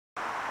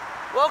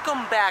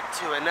Welcome back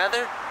to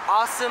another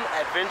awesome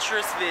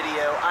adventurous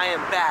video. I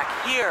am back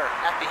here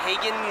at the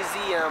Haggin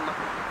Museum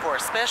for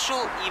a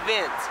special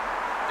event,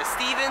 the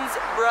Stephens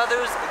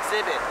Brothers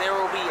exhibit. There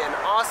will be an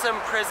awesome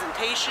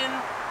presentation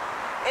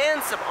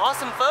and some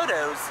awesome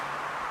photos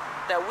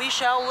that we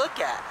shall look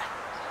at.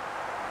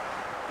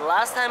 The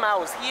last time I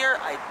was here,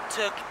 I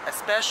took a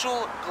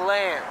special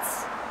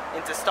glance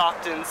into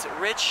Stockton's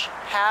rich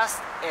past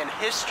and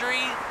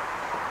history.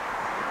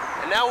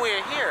 And now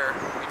we're here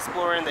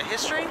exploring the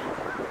history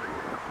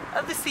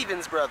of the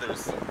Stephens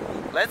Brothers.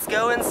 Let's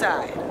go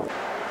inside.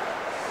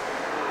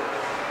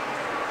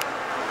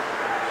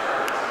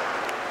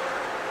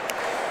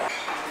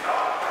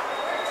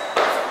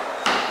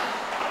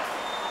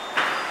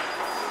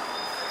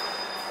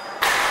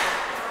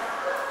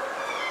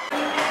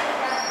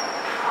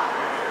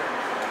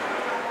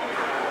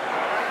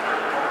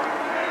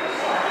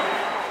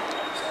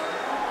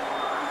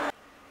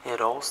 It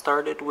all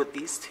started with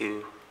these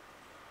two.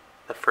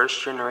 The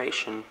first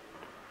generation.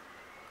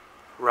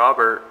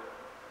 Robert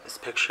is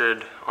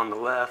pictured on the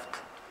left,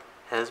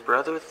 and his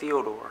brother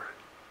Theodore.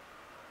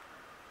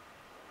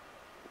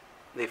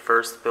 They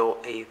first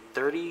built a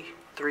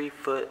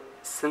 33-foot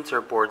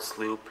centerboard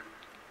sloop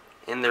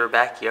in their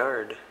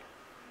backyard.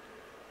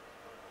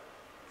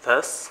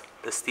 Thus,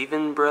 the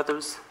Stephens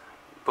Brothers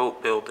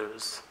boat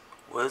builders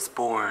was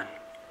born.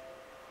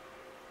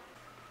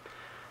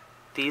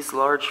 These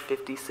large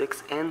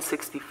 56 and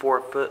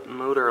 64-foot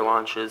motor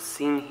launches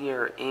seen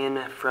here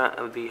in front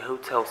of the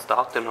Hotel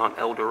Stockton on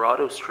El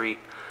Dorado Street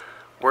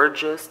were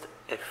just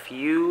a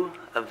few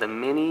of the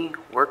many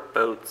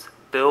workboats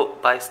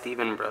built by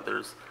Stephens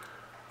Brothers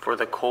for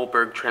the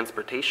Kohlberg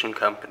Transportation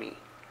Company.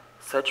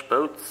 Such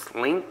boats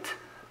linked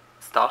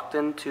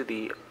Stockton to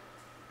the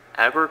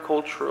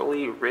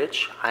agriculturally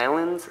rich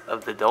islands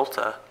of the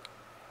Delta.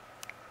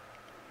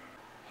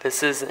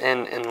 This is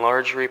an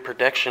enlarged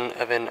reproduction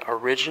of an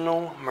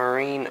original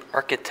marine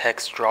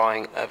architect's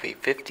drawing of a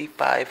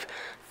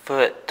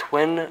 55-foot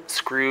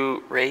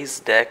twin-screw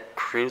raised deck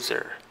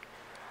cruiser.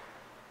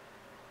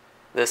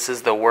 This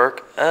is the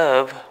work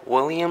of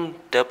William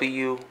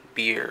W.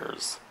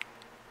 Beers.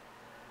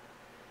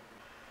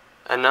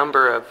 A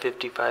number of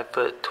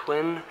 55-foot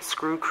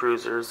twin-screw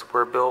cruisers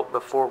were built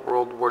before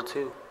World War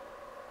II.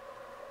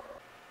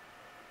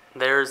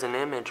 There's an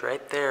image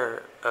right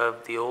there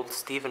of the old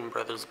Stephens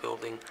Brothers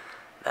building.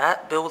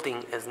 That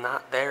building is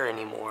not there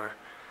anymore.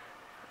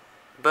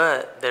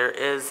 But there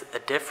is a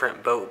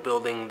different boat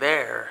building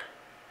there.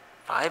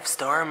 Five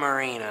Star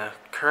Marina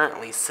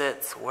currently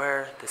sits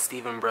where the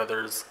Stephens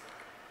Brothers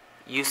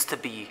used to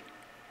be.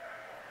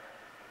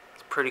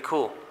 It's pretty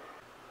cool.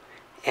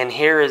 And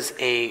here is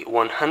a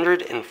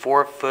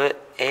 104-foot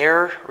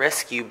air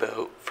rescue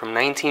boat from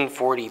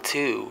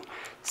 1942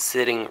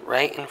 sitting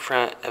right in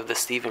front of the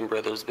Stephens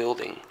Brothers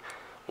building.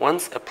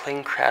 Once a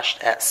plane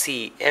crashed at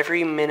sea,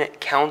 every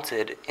minute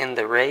counted in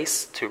the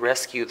race to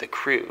rescue the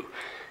crew.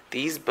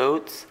 These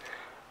boats,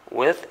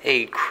 with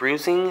a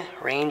cruising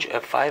range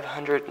of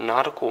 500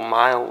 nautical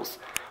miles,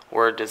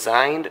 were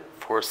designed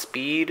for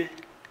speed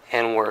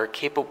and were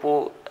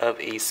capable of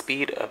a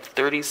speed of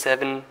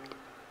 37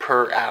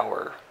 per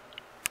hour.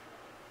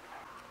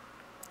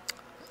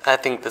 I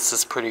think this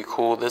is pretty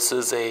cool. This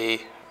is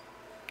a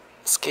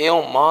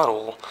scale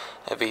model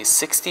of a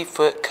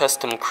 60-foot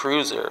custom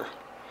cruiser.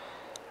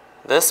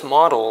 This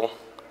model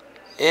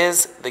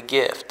is the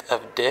gift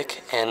of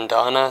Dick and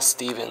Donna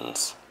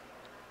Stephens.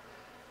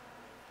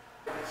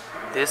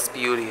 This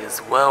beauty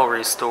is well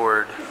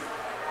restored.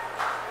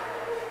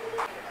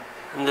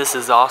 And this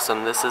is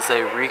awesome. This is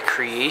a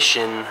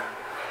recreation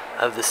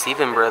of the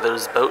Stephens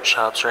Brothers boat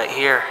shops right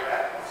here.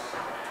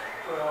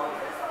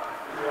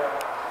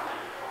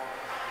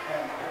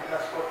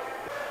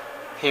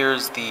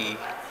 Here's the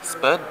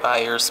Spud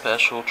Buyer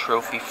Special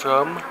Trophy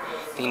from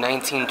the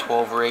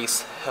 1912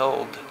 race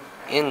held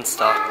in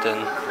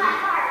Stockton.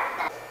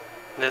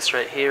 This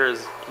right here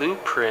is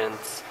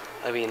blueprints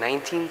of a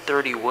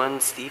 1931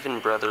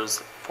 Stephens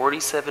Brothers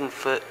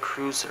 47-foot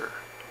cruiser.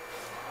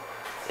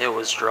 It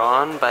was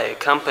drawn by a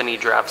company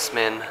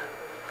draftsman,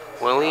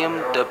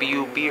 William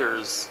W.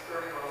 Beers.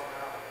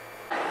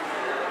 There's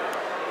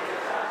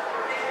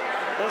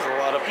a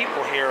lot of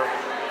people here.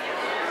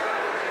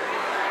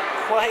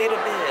 Quite a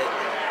bit.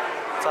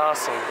 It's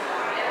awesome.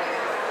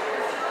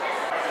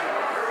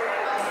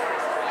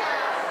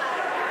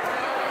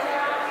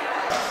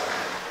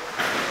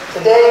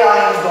 Today I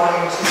am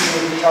going to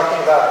be talking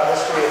about the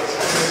history of the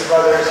Stephens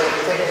Brothers and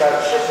think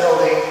about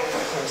shipbuilding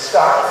in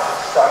Stockton,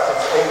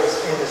 Stockton's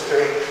oldest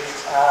industry.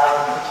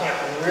 You can't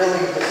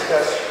really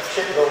discuss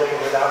shipbuilding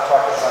without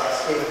talking about the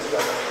Stephens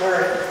Brothers.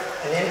 We're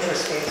an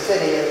interesting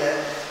city in that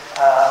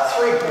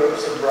three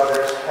groups of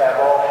brothers have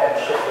all had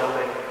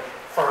shipbuilding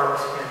firms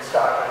in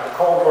Stockton. The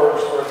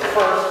Kohlbergs were the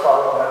first,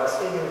 followed by the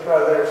Stephens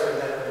Brothers,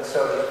 and then the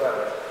Sodas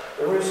Brothers.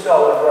 The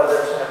Rustaller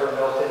brothers never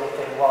built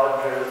anything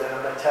larger than a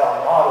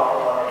Mattel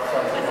model of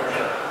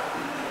submarine.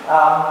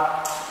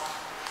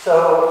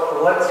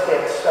 So let's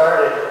get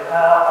started.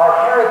 Our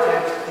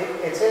heritage,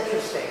 it's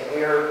interesting.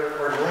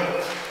 We're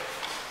linked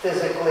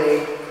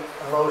physically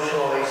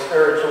emotionally,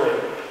 spiritually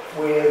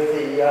with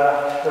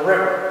the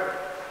river.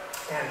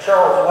 And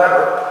Charles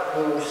Weber,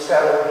 who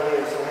settled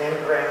his land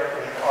grant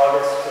in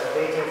August of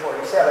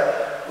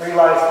 1847,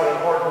 realized the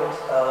importance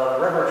of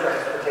river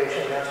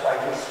transportation. That's why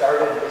he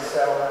started his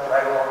settlement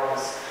right along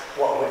this,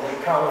 what would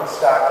become the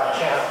Stockton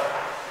Channel.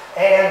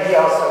 And he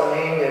also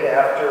named it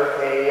after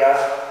a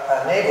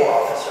naval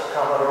officer,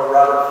 Commodore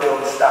Robert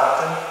Field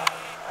Stockton.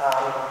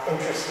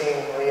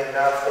 Interestingly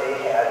enough, they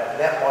had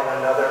met one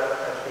another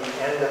at the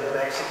end of the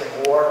Mexican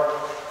War.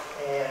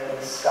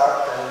 And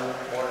Stockton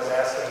was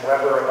asking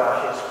Weber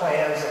about his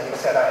plans, and he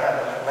said, I have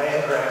a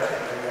land grant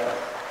in the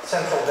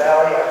Central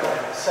Valley. I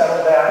plan to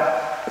settle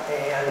that,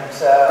 and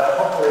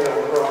hopefully it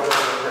will grow into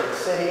a great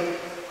city.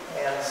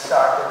 And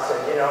Stockton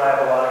said, you know, I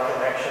have a lot of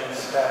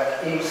connections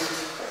back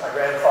east. My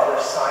grandfather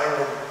signed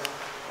the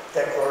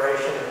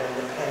Declaration of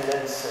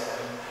Independence,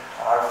 and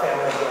our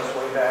family goes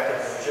way back in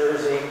New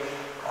Jersey.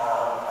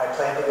 I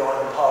plan to go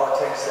into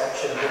politics. That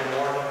should have been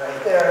warning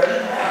right there.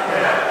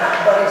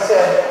 But he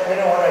said, you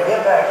know, when I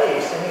get back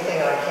east,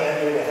 anything I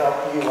can do to help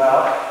you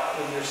out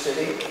in your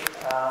city,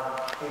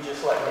 you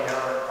just let me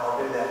know and I'll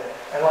do that.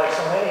 And like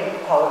so many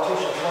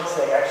politicians, once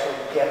they actually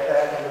get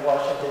back into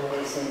Washington,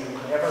 D.C., you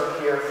never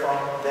hear from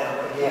them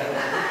again.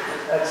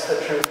 That's the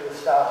truth of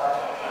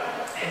Stockton.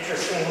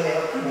 Interestingly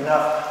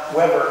enough,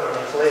 Weber in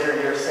his later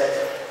years said,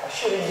 I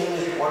should have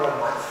used one of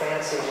my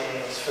fancy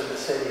names for the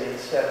city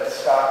instead of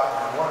Stockton.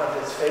 And one of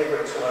his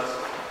favorites was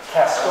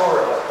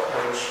Castoria,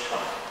 which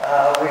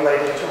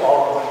related to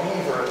all of the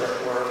beaver that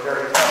were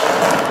very common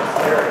in this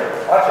area.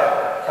 Watch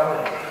out,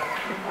 coming in.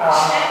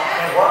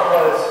 And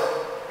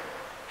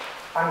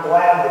I'm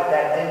glad that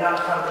that did not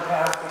come to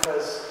pass,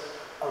 because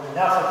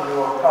enough of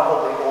you are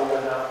probably old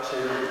enough to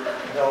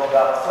know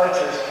about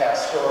Fletcher's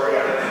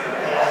Castoria.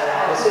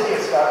 And the city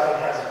of Stockton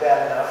has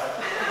bad enough.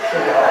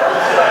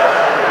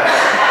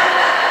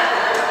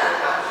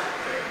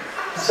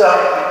 So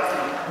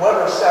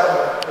Weber's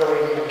settlement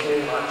really didn't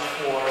do much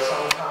for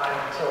some time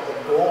until the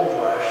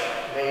gold rush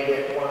made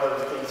it one of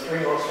the three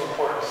most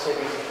important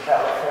cities in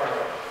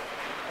California.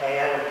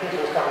 And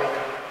people coming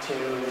to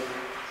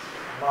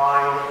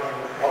mine in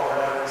what were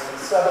known as the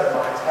southern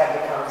mines had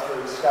to come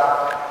through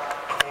Stockton.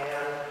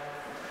 And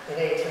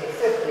in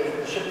 1850,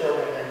 the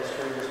shipbuilding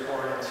industry was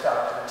born in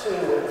Stockton too,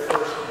 when the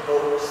first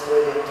boat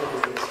slid into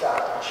the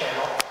Stockton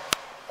Channel.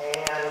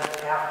 And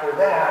after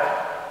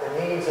that, the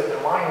needs of the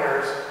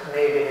miners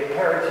made it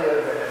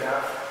imperative that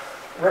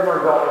enough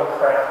river-going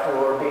craft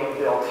were being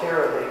built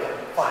here, or they can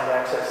find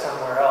access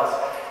somewhere else.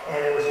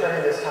 And it was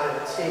during this time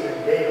that Stephen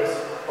Davis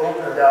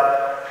opened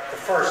up the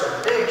first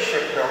big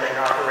shipbuilding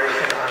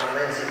operation on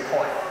Lindsay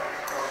Point.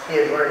 He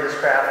had learned his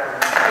craft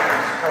from the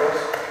East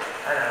Coast.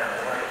 I don't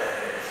know what that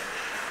is.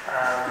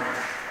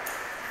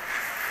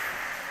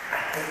 I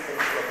hate this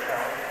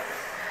locality.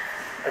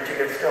 But you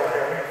can still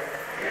hear me?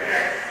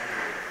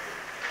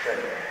 Good.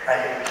 I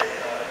hate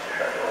technology,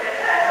 by the way.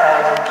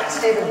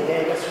 Stephen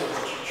Davis was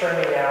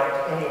churning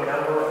out any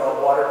number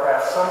of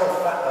watercraft, some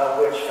of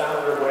which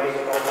found their way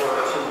over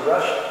to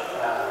Russia,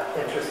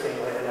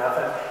 interestingly enough.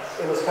 And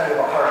it was kind of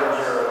a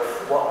harbinger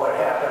of what would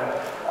happen.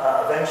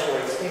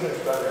 Eventually, Stephens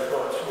Brothers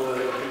boats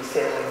would be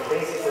sailing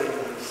basically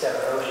the 7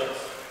 oceans.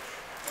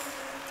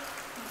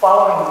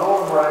 Following the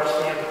gold rush,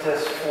 the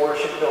impetus for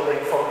shipbuilding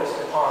focused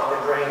upon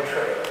the grain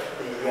trade.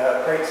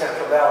 The Great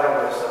Central Valley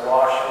was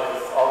awash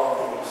with all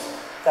of these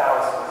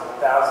thousands and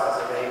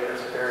thousands of acres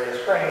of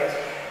various grains,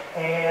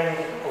 and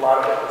a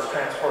lot of it was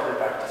transported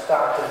back to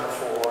Stockton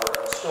for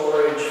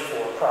storage,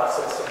 for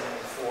processing,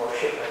 for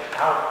shipment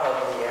out of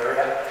the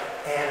area.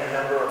 And a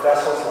number of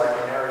vessels, like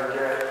the Mary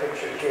Garrett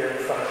pictured here in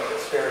front of the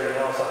Sperry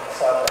Mills on the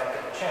south bank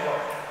of the channel,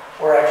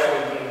 were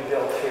actually being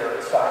built here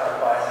at Stockton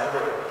by a number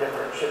of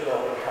different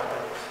shipbuilding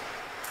companies.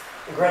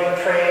 The grain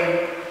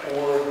trade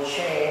would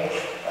change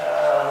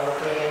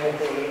in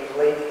the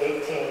late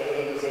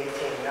 1880s,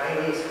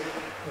 1890s.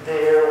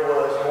 There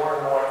was more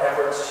and more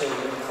efforts to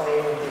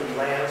reclaim the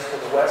lands to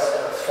the west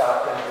of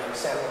Stockton, the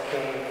San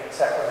Joaquin and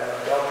Sacramento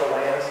Delta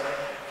lands.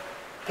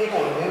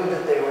 People knew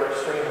that they were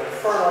extremely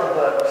fertile,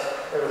 but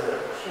there was a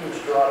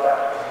huge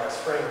drawback. When the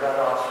spring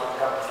runoffs would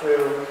come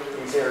through,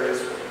 these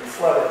areas would be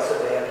flooded, so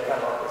they had to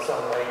come up with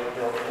some way to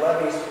build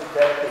levees to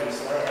protect these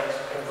lands,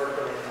 convert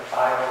them into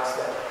islands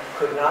that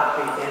could not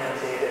be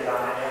inundated on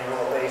an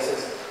annual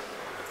basis.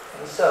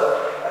 And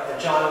so, at the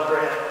John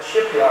Grant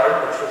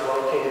Shipyard, which was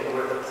located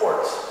where the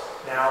ports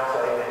now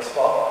play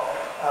baseball,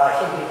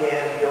 he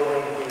began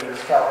building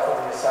these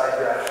California side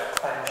draft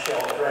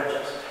clamshell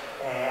dredges.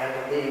 And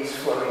these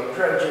floating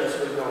dredges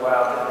would go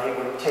out and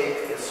they would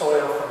take the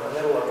soil from the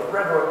middle of the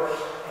river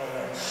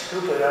and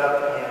scoop it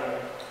up in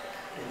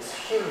these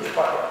huge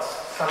buckets,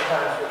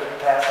 sometimes with a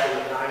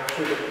capacity of 9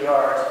 cubic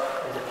yards,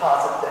 and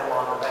deposit them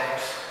on the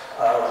banks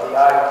of the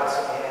islands.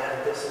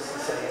 And this is the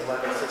same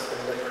levee system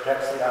that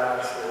protects the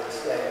islands to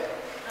this day.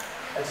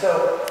 And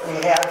so we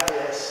have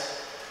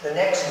this, the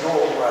next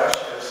gold rush,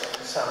 as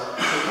some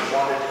people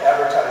wanted to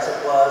advertise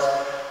it, was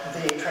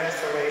the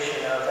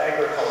transformation of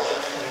agriculture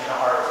in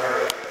our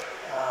area.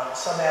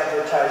 some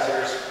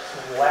advertisers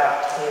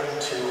lapped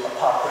into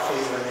apocryphy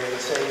when they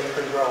would say you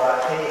could grow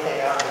out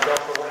anything out in the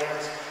Gulf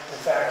lands. In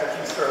fact, if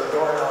you throw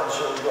doorknobs,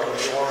 you'll grow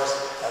doors.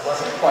 That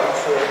wasn't quite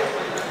true.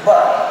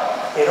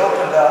 But it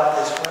opened up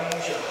this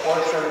range of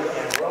orchard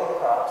and row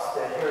crops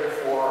that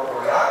heretofore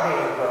were not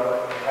being grown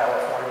in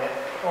California.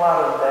 A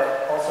lot of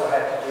that also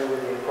had to do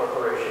with the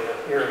incorporation of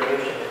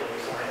irrigation in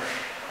these lands.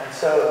 And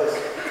so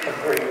a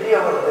great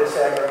deal of this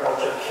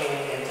agriculture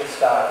came into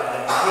Stockton,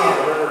 and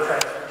again, river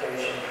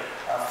transportation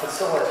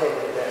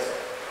facilitated this.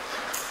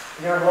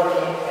 You're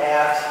looking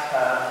at,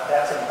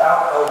 that's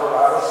about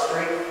Alvarado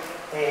Street,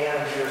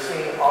 and you're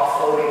seeing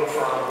offloading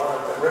from one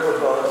of the river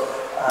boats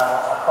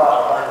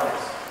across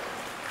Bunyan's.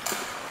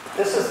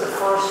 This is the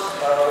first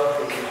of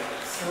the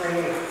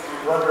three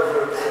brother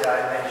groups that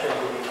I mentioned,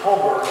 the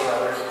Colberg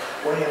brothers.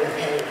 William and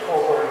Henry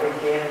Colberg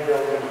began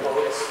building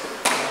boats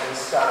in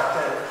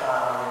Stockton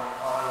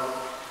on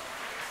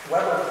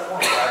Weber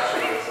Point,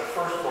 actually, was the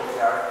first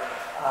boatyard.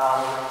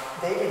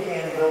 They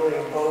began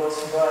building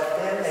boats,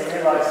 but then they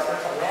realized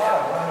there's a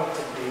lot of money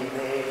to be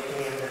made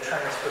in the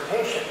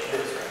transportation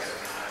business.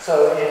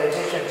 So in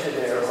addition to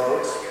their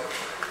boats,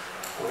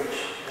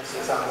 which this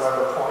is on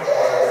Weber Point,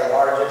 one of their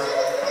largest,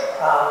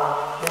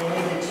 they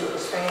needed to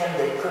expand.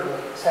 They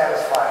couldn't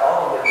satisfy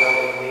all of their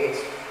building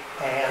needs.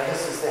 And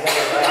this is the head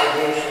of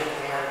navigation,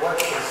 and what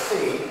you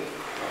see,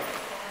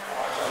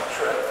 on a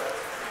trip,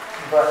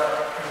 but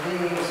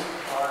these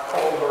are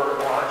Colberg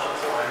launches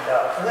lined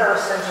up. And they're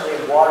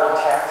essentially water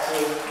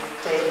taxi,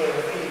 taking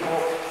people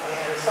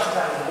and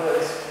sometimes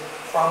goods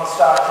from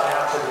Stockton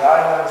out to the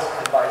islands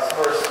and vice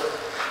versa.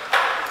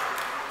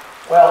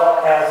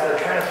 Well, as their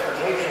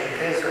transportation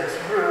business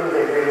grew,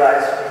 they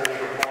realized they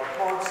needed more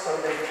boats, so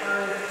they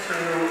turned to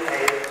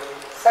a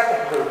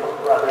second group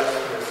of brothers,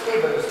 the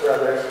Stephens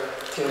brothers,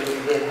 to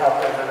begin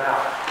helping them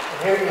out.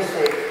 And here you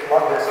see,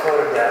 love this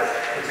photograph.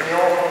 It's the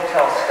old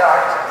Hotel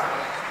Stockton.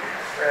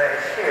 Right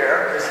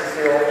here, this is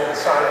the old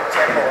Masonic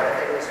Temple. I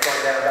think it was torn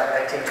down about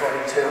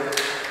 1922.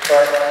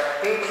 But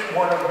each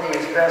one of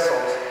these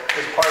vessels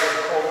is part of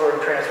the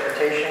Colberg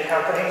Transportation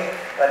Company,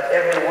 but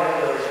every one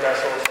of those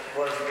vessels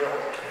was built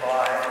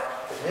by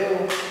the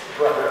new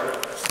brother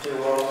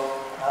duo,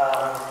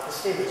 the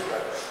Stephens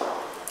brothers.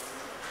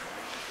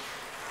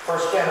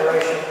 First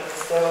generation,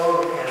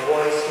 Thod and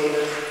Roy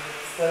Stephens.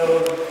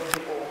 Thod,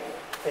 people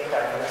think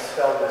I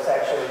misspelled this.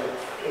 Actually,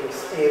 it was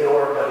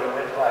Theodore, but he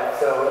went by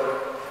Thod.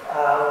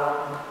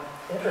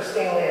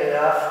 Interestingly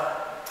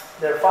enough,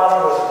 their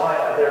grandfather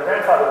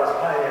was a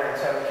pioneer in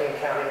San Joaquin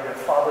County. Their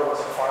father was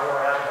a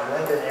farmer out in the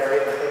Linden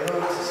area, but they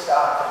moved to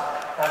Stockton,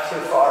 not too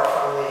far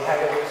from the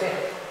Haggin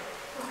Museum,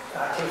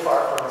 not too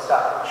far from the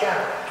Stockton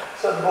Channel.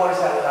 So the boys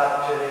had an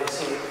opportunity to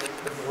see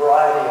the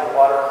variety of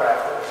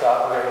watercraft that was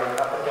operating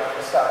up and down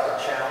the Stockton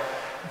Channel.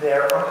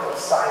 Their uncle,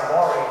 Cy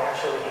Mooring,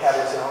 actually had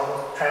his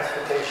own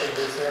transportation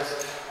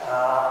business.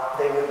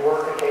 They would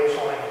work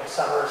occasionally in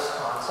summers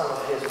on some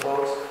of his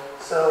boats,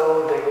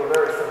 so they were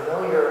very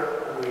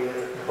familiar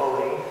with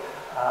boating,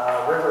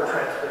 river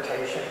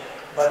transportation,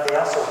 but they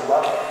also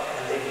loved it,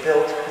 and they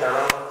built their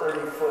own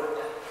 30-foot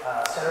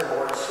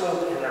centerboard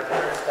sloop in their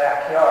parents'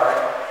 backyard.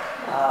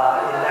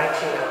 In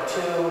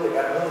 1902, they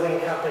got a moving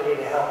company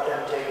to help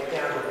them take it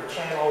down to the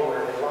channel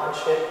where they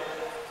launched it,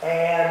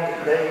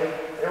 and they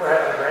were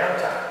having a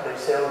grand time. They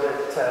sailed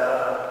it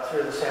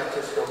through the San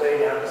Francisco Bay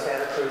down to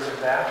Santa Cruz and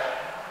back.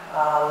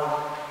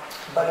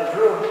 But it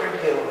drew a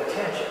great deal of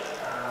attention,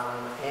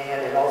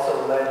 and it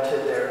also led to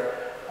their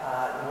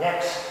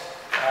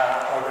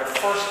their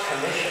first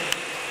commission.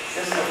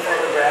 This is a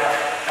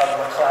photograph of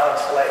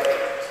McLeod's Lake,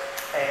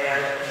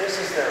 and this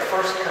is their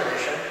first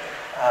commission,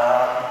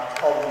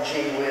 called the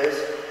Gee Whiz,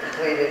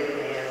 completed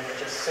in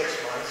just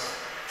 6 months,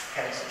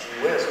 hence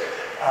Gee Whiz.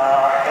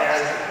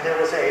 And there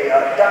was a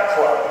duck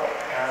club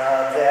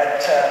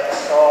that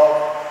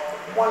saw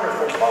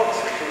wonderful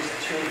boats that these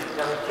two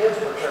young kids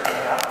were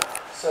turning out.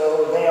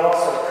 So they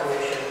also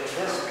commissioned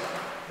this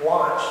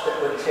launch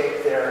that would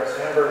take their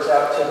members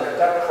out to their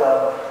duck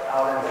club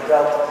out in the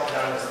Delta,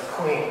 known as the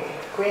Queen.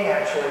 Queen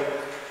actually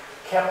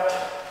kept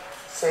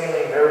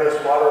sailing various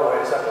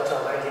waterways up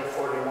until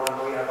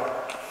 1941. We have a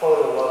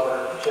photo of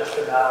her just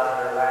about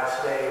in her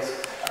last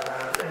days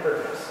around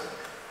Inverness.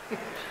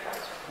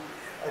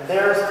 And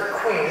there's the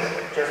Queen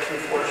just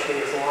before she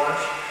is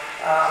launched.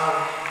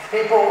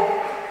 People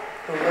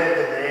who lived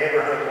in the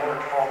neighborhood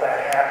weren't all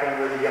that happy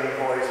with the young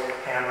boys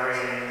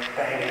hammering and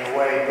banging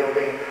away,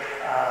 building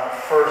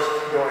first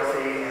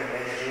Dorothy and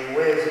then Gee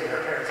Whiz in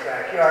their parents'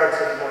 backyard.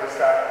 So the boys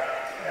thought,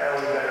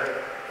 we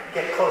better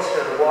get close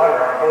to the water.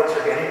 Our boats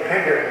are getting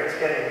bigger and it's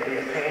getting to be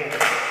a pain to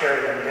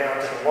carry them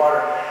down to the water.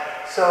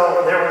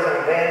 So there was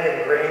an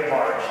abandoned grain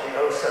barge,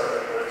 the Oso,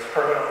 that was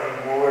permanently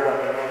moored on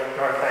the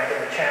north bank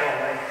of the channel,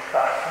 and they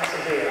thought this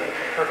would be a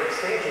perfect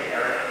staging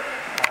area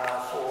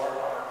for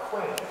our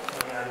Queen.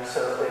 And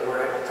so they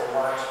were able to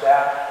launch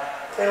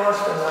that. They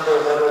launched a number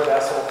of other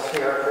vessels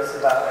here. This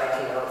is about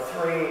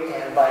 1903,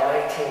 and by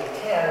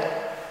 1910,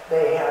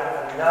 they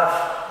had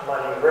enough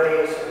money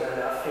raised and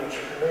enough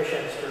future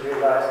commissions to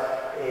realize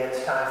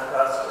it's time for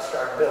us to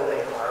start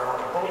building our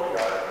own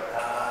boatyard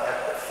at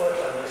the foot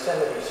of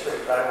Yosemite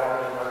Street, right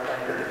along the north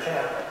end of the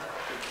channel.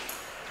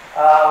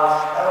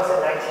 That was in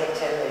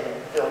 1910. They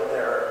built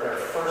their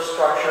first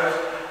structures.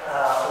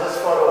 This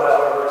photo,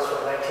 however, is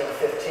from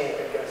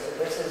 1915 because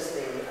this is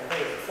the, I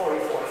think it's a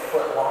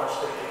 44-foot launch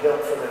that they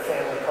built for their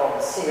family called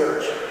the Sea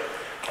Urchin.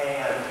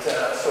 And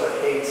so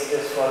it dates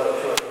this photo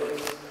to at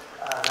least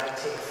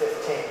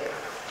 1915.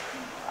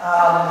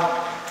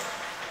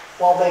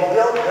 Well, they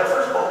built, their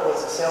first boat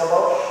was a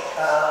sailboat.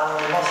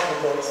 Most of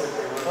the boats that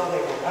they were building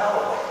were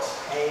paddle boats.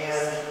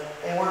 And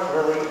they weren't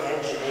really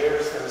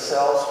engineers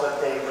themselves, but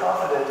they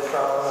profited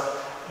from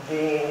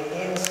being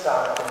in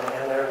Stockton.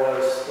 And there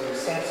was the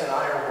Sampson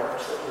Iron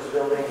Works that was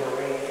building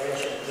marine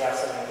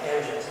gasoline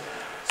engines.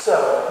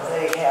 So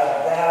they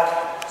had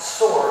that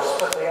source,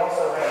 but they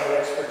also had the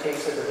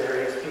expertise of the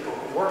various people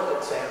who worked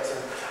at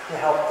Sampson to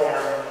help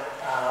them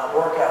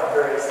work out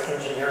various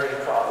engineering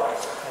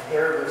problems. And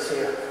here we see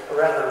a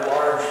rather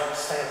large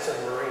Sampson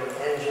marine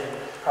engine,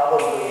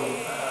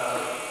 probably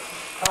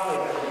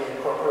going to be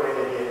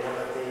incorporated in one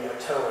of the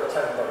tow or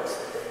tugboats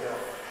that they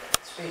built.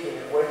 Speaking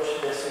of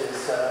which, this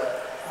is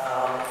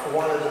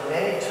one of the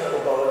many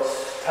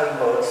tugboats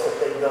that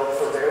they built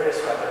for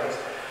various companies.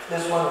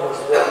 This one was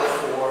built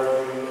for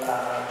the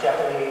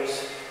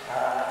Japanese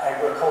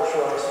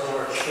agriculturalist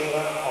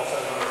Hiroshima, also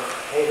known as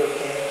Potato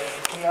King.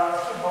 He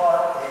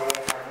bought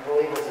I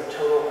believe it was a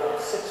total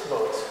of 6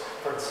 boats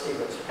from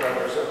Stephens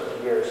Brothers over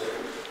the years.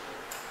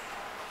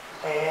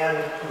 And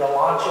the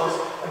launches,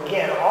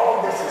 again, all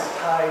of this is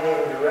tied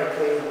in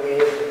directly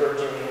with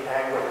burgeoning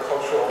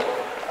agricultural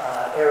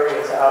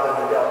areas out in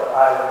the Delta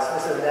Islands.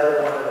 This is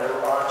another one of their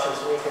launches.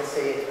 We can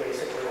see it's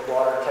basically a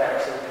water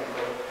taxi.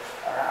 People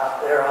are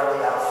out there on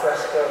the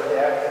alfresco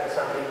deck and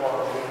some people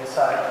on the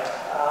inside.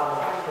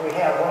 We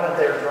have one of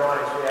their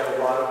drawings. We have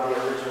a lot of the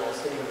original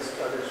Stephens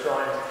Brothers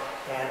drawings.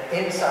 And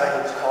inside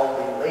it's called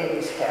the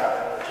ladies'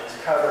 cabin, which is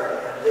covered,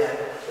 and then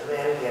the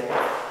men get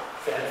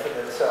fed for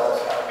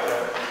themselves out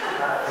there.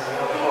 And we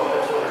only hope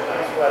it's really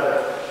nice weather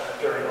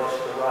during most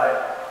of the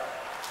ride.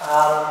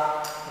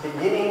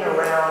 Beginning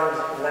around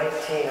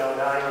 1909,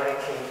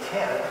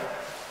 1910,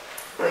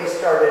 they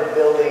started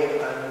building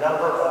a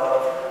number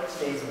of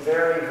these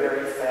very,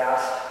 very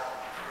fast,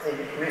 they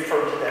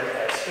referred to them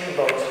as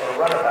speedboats or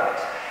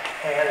runabouts.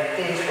 And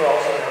these were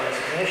also known as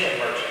commission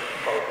merchant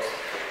boats.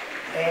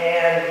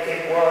 And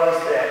it was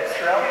that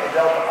throughout the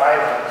Delta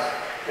Islands,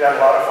 you had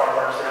a lot of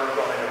farmers that were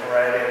growing a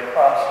variety of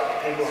crops, but the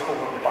people who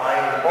were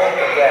buying the bulk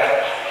of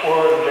that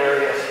were the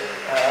various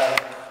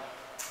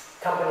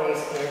companies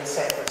in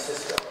San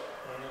Francisco.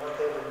 And what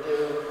they would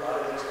do, a lot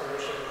of these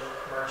commission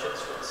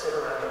merchants would sit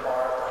around the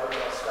bar at the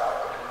Hotel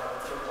Stockton, and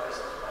a few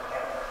places might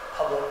have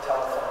public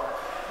telephone.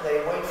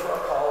 They wait for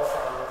a call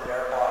from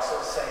their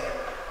bosses saying,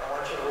 I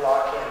want you to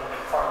lock in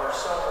farmer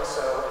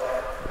so-and-so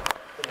at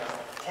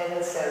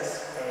 10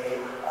 cents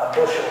a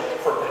bushel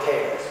for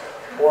potatoes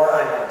or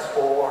onions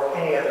or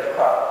any other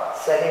crop,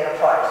 setting a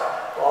price.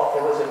 Well,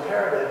 it was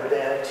imperative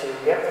then to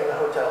get from the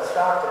Hotel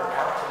Stockton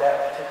out to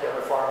that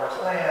particular farmer's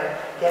land,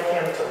 get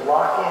him to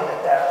lock in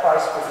at that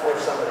price before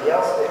somebody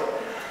else did.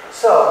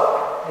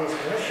 So these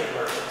commission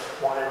merchants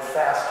wanted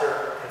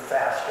faster and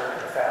faster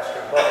and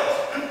faster boats,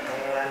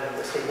 and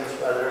the Stephens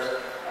Brothers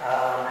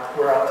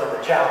were up to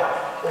the challenge.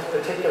 This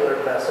particular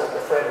vessel,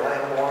 the Fred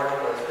Lamborn,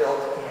 was built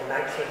in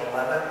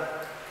 1911,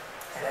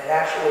 and it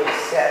actually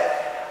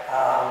set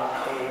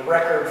a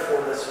record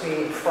for the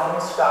speed from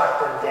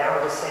Stockton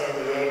down to San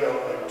Diego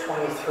in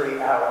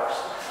 23 hours.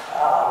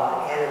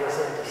 And it was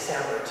in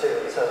December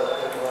too, so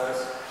it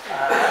was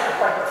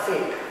quite the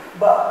feat.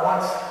 But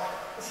once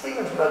the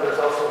Stephens Brothers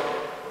also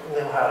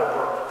knew how to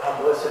work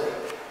publicity,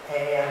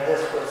 and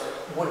this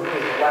wouldn't be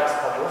the last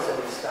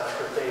publicity stunt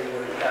that they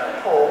would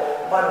pull,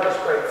 but it was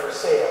great for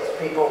sales.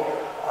 People,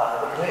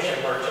 the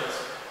commission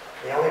merchants,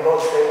 the only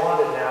boats they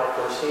wanted now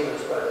were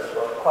Stephens Brothers.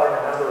 Well, quite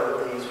a number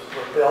of these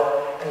were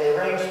built, and they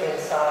ranged in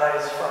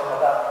size from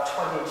about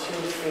 22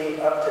 feet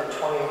up to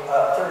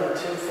 32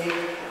 feet.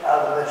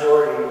 The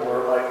majority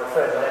were like the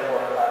Fred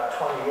Lamborn, about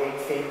 28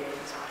 feet.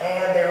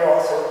 And they were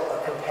also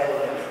a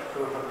competitive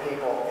group of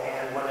people.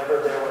 And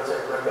whenever there was a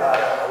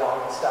regatta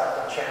along the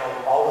Stockton Channel,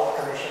 all of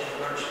the commission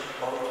merchant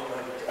boats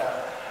would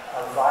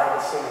vie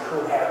to see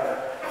who had the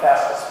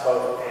fastest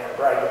boat and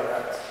bragging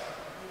rights.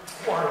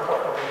 More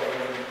importantly, they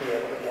would be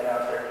able to get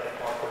out there and get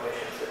more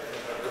permissions than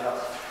anybody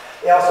else.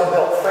 They also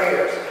built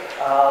freighters.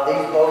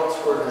 These boats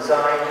were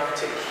designed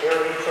to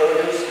carry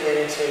produce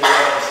into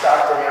the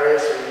Stockton area,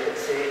 so you can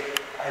see,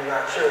 I'm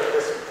not sure if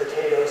this is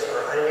potatoes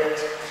or onions,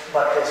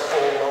 but this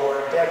whole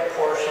lower deck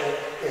portion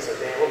is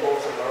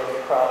available to load the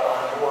crop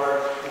on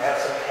board. You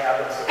have some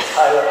cabins in the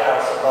pilot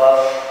house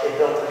above. They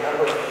built a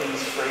number of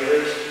these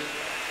freighters.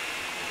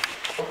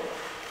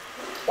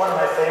 One of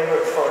my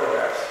favorite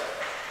photographs.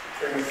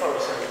 For you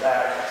folks in the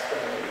back, it's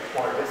going to be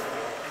more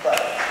difficult. But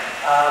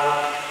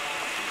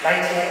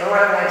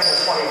around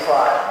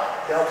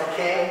 1925, Delta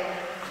King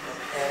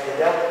and the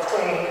Delta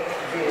Queen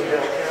being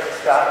built here in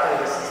Stockton.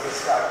 This is the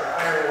Stockton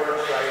Iron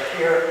Works right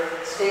here.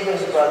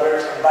 Stephens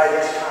Brothers, and by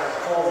this time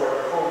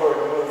Colberg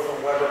moved from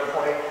Weber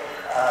Point,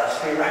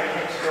 street right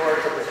next door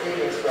to the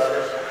Stephens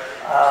Brothers.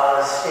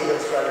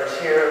 Stephens Brothers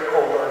here,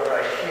 Colberg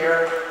right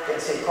here. You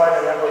can see quite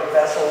a number of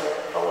vessels.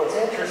 But what's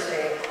interesting,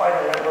 quite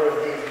a number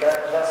of these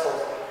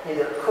vessels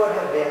either could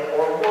have been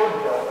or were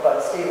built by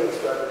the Stephens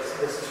Brothers.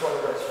 This is one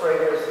of those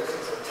freighters, this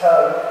is a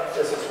tug,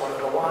 this is one of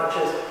the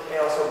launches.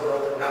 They also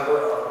built a number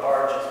of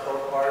barges,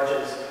 boat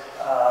barges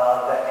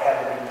that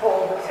had to be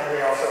pulled, and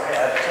they also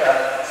had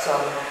some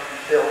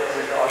built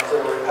with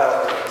auxiliary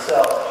power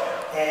themselves.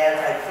 And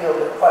I feel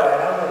that quite a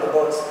number of the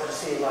boats that you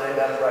see lined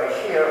up right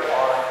here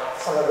are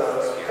some of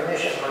those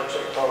commission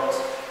merchant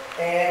boats.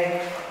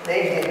 And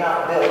they did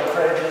not build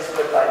dredges,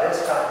 but by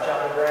this time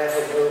John Grant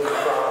had moved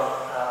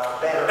from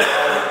Banner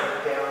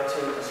Island down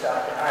to the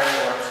Stockton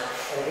Iron Works,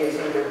 and he's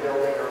either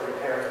building or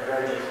repairing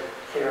dredges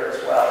here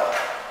as well.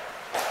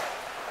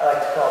 I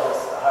like to call this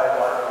the high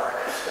water mark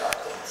of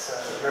Stockton, so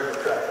river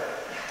traffic.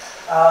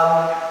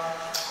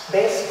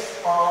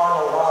 Based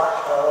on a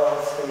lot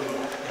of the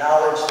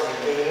knowledge they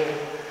gained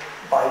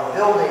by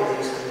building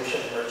these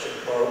commission merchant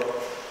boats,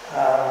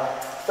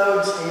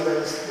 Thod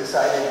Stephens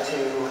decided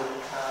to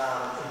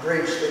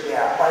bridge the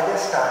gap. By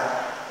this time,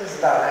 this is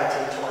about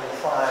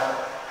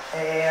 1925,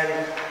 and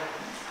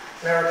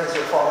Americans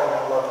are falling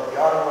in love with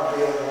the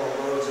automobile. More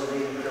roads are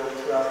being built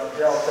throughout the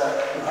Delta.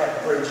 You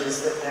have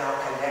bridges that now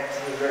connect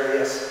the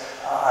various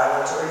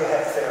islands, or you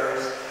have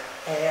ferries.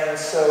 And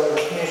so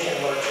the commission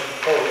merchant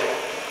boat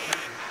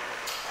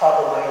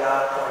probably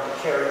not going to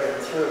carry them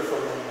through for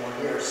many more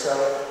years. So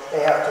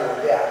they have to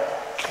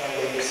adapt, and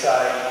they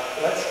decide,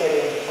 let's get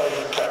into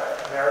pleasure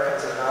craft.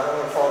 Americans are not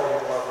only falling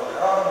in love with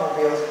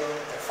automobiles,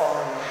 they're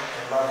falling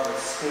in love with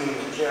speed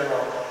in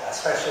general,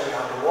 especially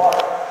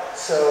underwater.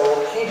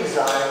 So he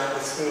designed the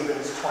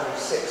Stephens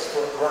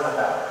 26-foot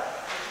runabout.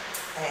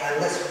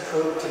 And this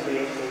proved to be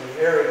a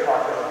very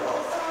popular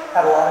boat.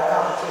 Had a lot of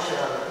competition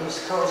on the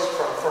East Coast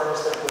from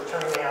firms that were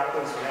turning out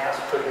these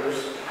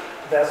mass-produced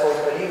vessels,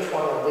 but each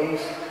one of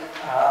these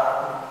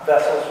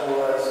vessels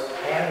was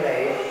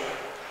handmade,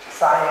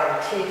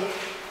 cyan teak,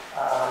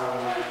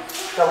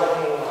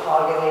 Philippine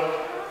mahogany,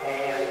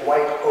 and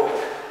white oak.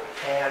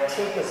 And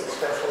teak is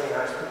especially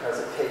nice because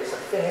it takes a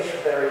finish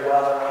very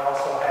well, and it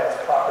also has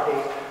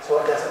properties so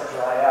it doesn't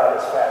dry out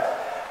as fast.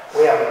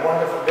 We have a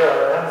wonderful, there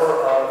are a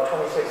number of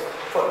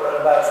 26-foot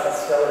runabouts that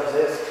still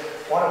exist,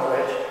 one of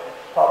which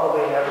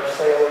probably never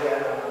sail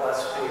again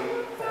unless we,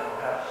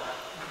 have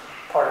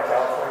part of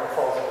California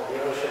falls into the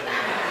ocean.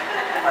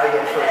 I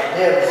get first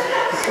dibs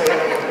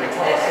sailing into a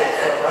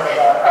 26-foot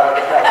runabout out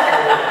of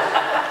California.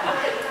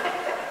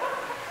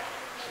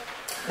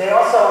 They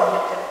also,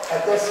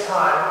 at this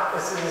time,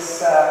 this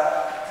is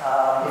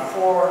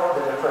before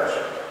the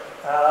Depression,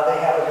 they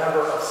have a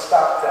number of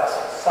stock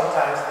vessels.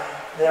 Sometimes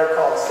they're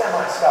called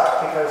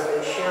semi-stock because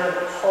they shared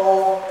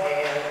hull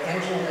and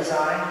engine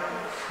design,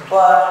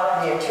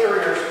 but the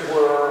interiors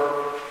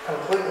were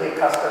completely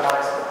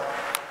customizable.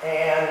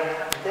 And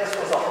this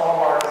was a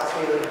hallmark of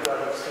Stephens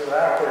Brothers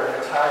throughout their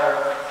entire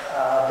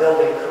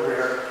building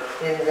career,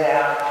 in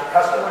that the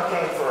customer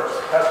came first.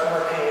 The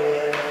customer came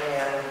in,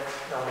 and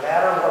no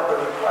matter what the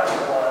request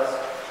was,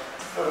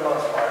 for the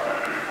most part,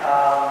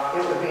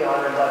 it would be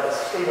honored by the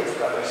Stephens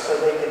Brothers. So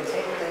they could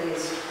take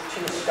these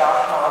two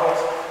stock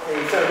models, the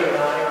 39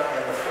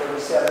 and the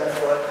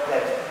 47-foot,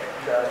 that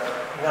the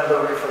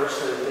number refers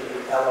to the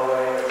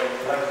LOA, or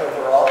the length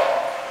overall,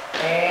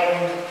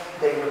 and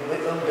they would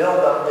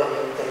build them.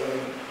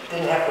 They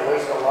didn't have to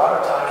waste a lot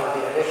of time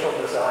with the initial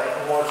design,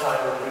 and more time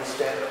would be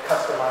spent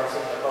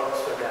customizing the boats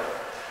for them.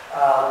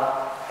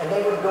 And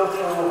they would go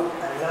through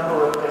a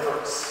number of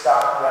different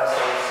stock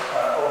vessels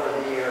over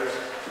the years.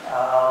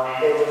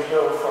 They would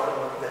go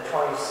from the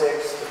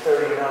 26 to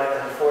 39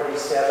 and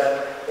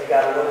 47. They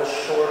got a little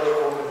shorter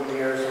over the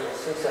years, and we'll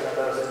see some of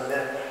those in a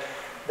minute.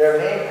 Their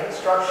main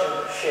construction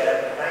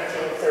shed,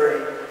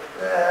 1930,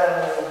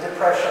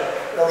 Depression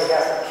really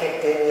hasn't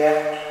kicked in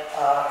yet.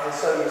 And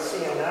so you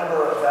see a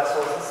number of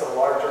vessels. This is a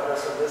larger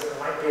vessel. This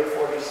might be a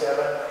 47,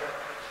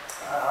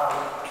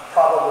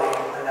 probably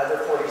another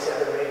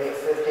 47, maybe a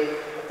 50.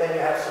 But then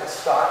you have some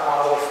stock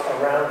models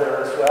around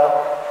there as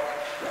well.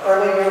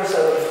 Early years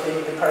of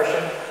the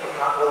Depression,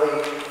 not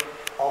really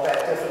all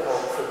that difficult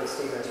for the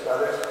Stephens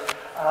Brothers.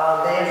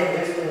 They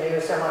introduced a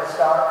new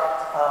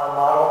semi-stock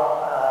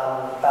model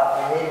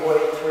about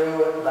midway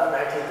through, about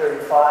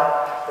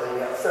 1935,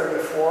 the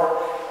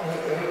 34. And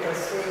you can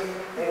see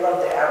they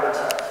love to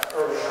advertise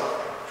early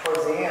on.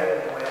 Towards the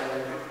end, when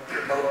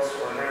the boats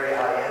were very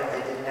high-end,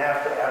 they didn't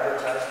have to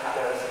advertise,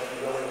 because if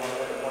you really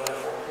wanted a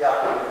wonderful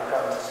yacht, you could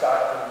come to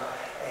Stockton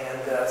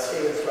and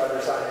Stephens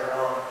Brothers on your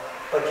own.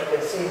 But you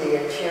can see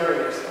the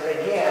interiors. And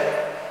again,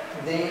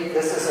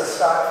 this is a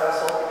stock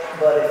vessel,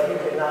 but if you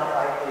did not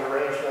like the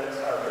arrangements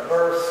of the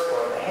berths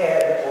or the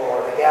head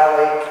or the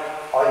galley,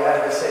 all you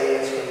have to say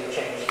is, can you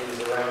change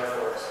these around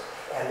for us?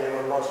 And they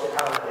were most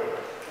accommodating.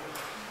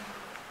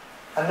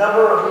 A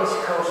number of East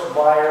Coast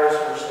buyers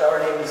were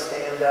starting to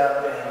stand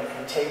up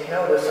and take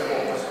notice of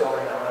what was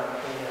going on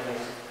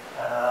in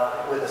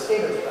with the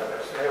Stephens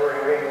brothers. They were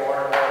hearing more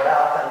and more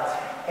about them.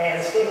 And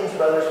the Stephens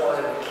brothers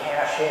wanted to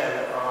cash in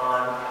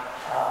on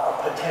a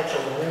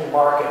potential new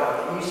market on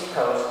the East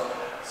Coast.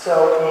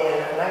 So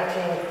in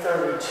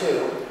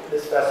 1932,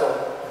 this vessel,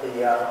 the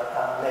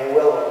May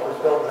Willow, was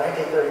built in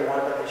 1931,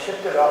 but they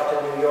shipped it off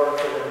to New York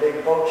for the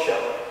big boat show.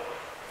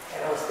 And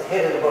it was the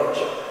hit of the boat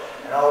show.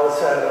 And all of a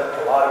sudden,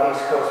 a lot of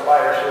East Coast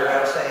buyers were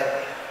out saying,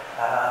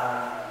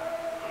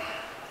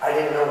 I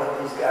didn't know what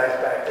these guys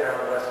back there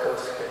on the West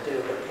Coast could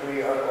do, but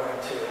we are going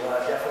to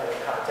definitely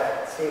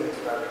contact the Stephens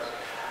brothers.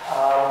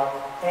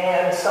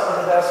 And some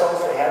of the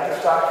vessels, they had their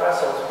stock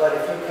vessels, but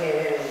if you came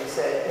in and you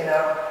said, you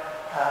know,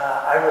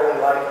 I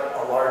really like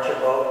a larger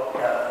boat,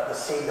 the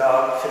Sea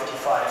Dog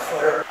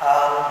 55-footer,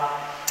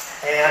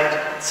 and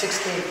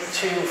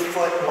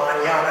 62-foot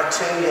Manana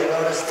 2, you'll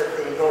notice that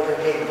the Golden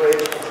Gate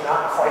Bridge is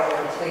not quite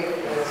complete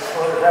in this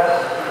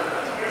photograph.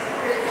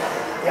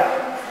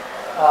 Yeah.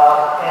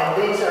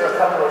 And these are a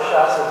couple of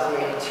shots of the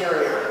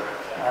interior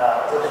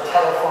with a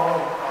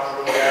telephone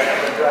on the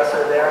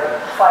dresser there.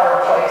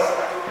 Fireplace.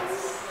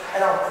 I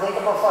don't think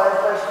of a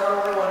fireplace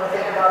normally when I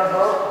think about a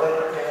boat,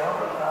 but you know,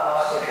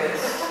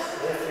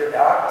 if you're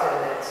docked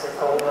and it's a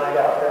cold night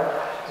out there,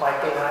 might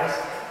be nice.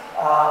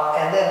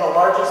 And then the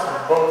largest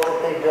boat that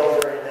they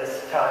built during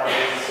this time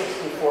is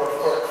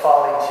 64-foot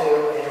Folly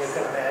 2, and you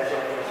can imagine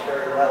it was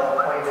very well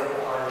acquainted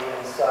on the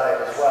inside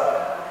as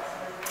well.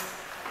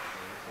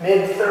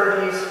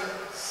 Mid-30s,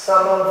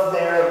 some of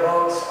their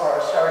boats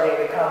are starting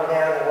to come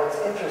down, and what's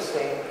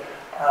interesting,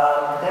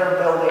 they're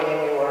building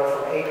anywhere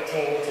from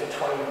 18 to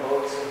 20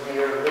 boats a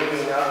year,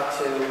 leading up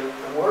to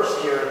the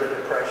worst year of the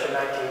Depression,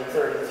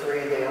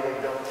 1933. They only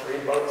built 3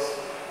 boats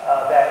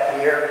that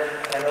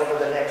year, and over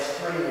the next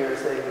 3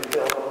 years, they would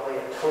build only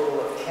a total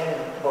of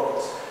 10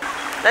 boats.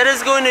 That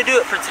is going to do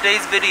it for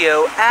today's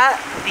video at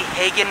the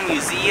Haggin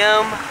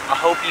Museum. I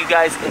hope you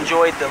guys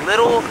enjoyed the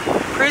little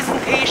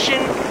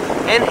presentation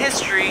and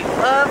history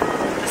of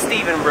the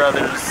Stephens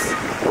brothers.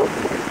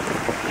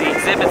 The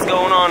exhibit's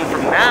going on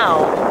from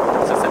now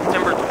to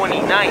September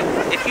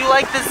 29th. If you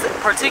like this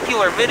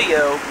particular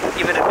video,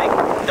 give it a big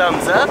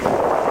thumbs up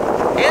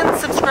and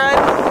subscribe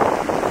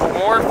for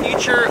more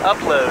future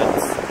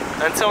uploads.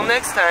 Until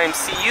next time,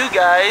 see you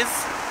guys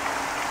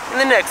in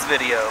the next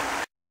video.